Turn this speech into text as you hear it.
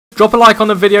Drop a like on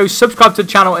the video, subscribe to the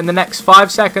channel in the next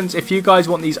 5 seconds if you guys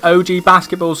want these OG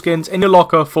basketball skins in your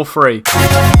locker for free.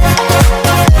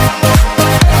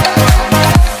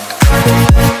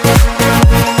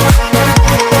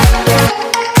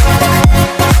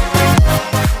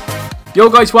 Yo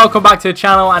guys, welcome back to the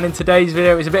channel, and in today's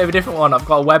video it's a bit of a different one. I've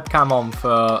got a webcam on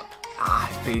for,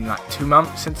 it's been like 2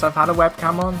 months since I've had a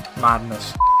webcam on.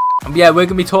 Madness. And yeah, we're going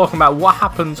to be talking about what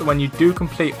happens when you do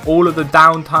complete all of the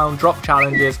downtown drop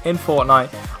challenges in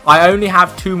Fortnite. I only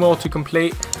have 2 more to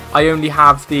complete. I only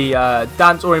have the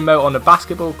dance or emote on the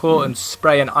basketball court and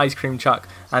spray an ice cream chuck,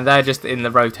 and they're just in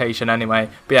the rotation anyway.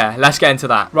 But yeah, let's get into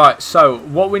that. Right, so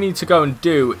what we need to go and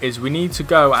do is we need to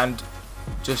go and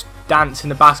just dance in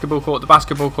the basketball court. The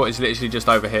basketball court is literally just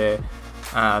over here,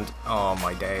 and oh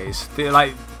my days,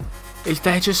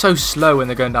 they're just so slow when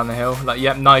they're going down the hill. Like,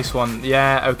 yep, nice one.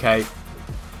 Yeah, okay.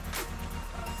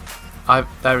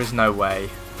 There is no way.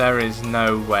 There is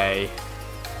no way.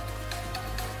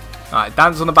 Alright,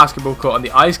 dance on the basketball court, and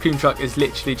the ice cream truck is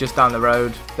literally just down the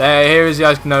road. Here is the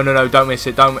ice cream. No, don't miss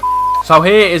it. So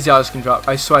here is the ice cream truck.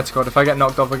 I swear to God, if I get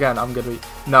knocked off again, I'm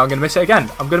gonna miss it again.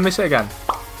 I'm gonna miss it again.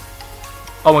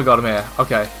 Oh my God, I'm here.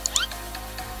 Okay.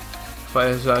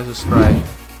 But there's a spray.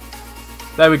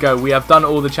 There we go. We have done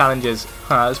all the challenges.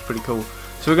 That's pretty cool.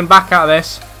 So we're going to back out of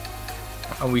this,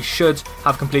 and we should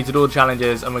have completed all the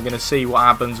challenges, and we're going to see what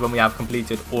happens when we have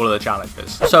completed all of the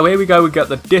challenges. So here we go. We've got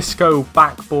the disco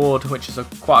backboard, which is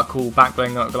quite a cool back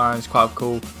bling line. It's quite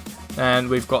cool. And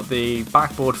we've got the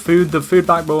backboard the food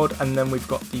backboard, and then we've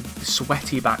got the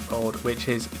sweaty backboard, which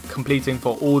is completing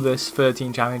for all this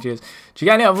 13 challenges. Do you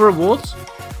get any other rewards?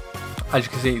 As you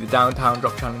can see, the downtown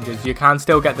drop challenges, you can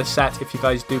still get the set if you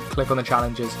guys do click on the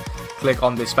challenges, click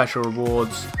on the special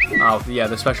rewards, yeah,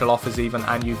 the special offers even,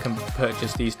 and you can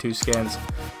purchase these 2 skins.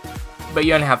 But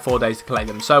you only have 4 days to collect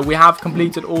them. So we have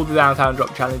completed all the downtown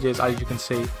drop challenges, as you can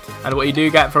see, and what you do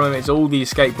get from them is all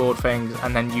these skateboard things,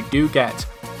 and then you do get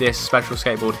this special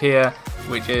skateboard here,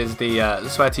 which is the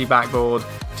sweaty backboard.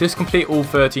 Just complete all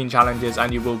 13 challenges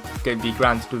and you will be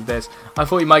granted with this. I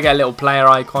thought you might get a little player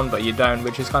icon, but you don't,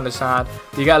 which is kind of sad.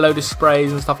 You get a load of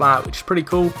sprays and stuff like that, which is pretty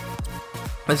cool.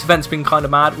 This event's been kind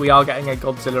of mad. We are getting a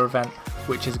Godzilla event,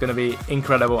 which is going to be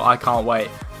incredible. I can't wait.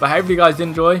 But I hope you guys did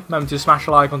enjoy. Remember to smash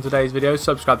a like on today's video,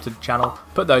 subscribe to the channel,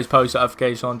 put those post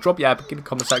notifications on, drop your epic in the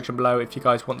comment section below if you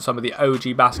guys want some of the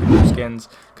OG basketball skins,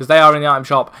 because they are in the item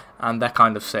shop and they're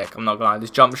kind of sick. I'm not gonna lie.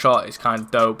 This Jumpshot is kind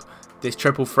of dope. This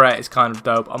triple threat is kind of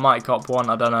dope. I might cop one,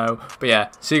 I don't know. But yeah,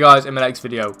 see you guys in my next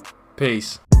video.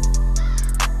 Peace.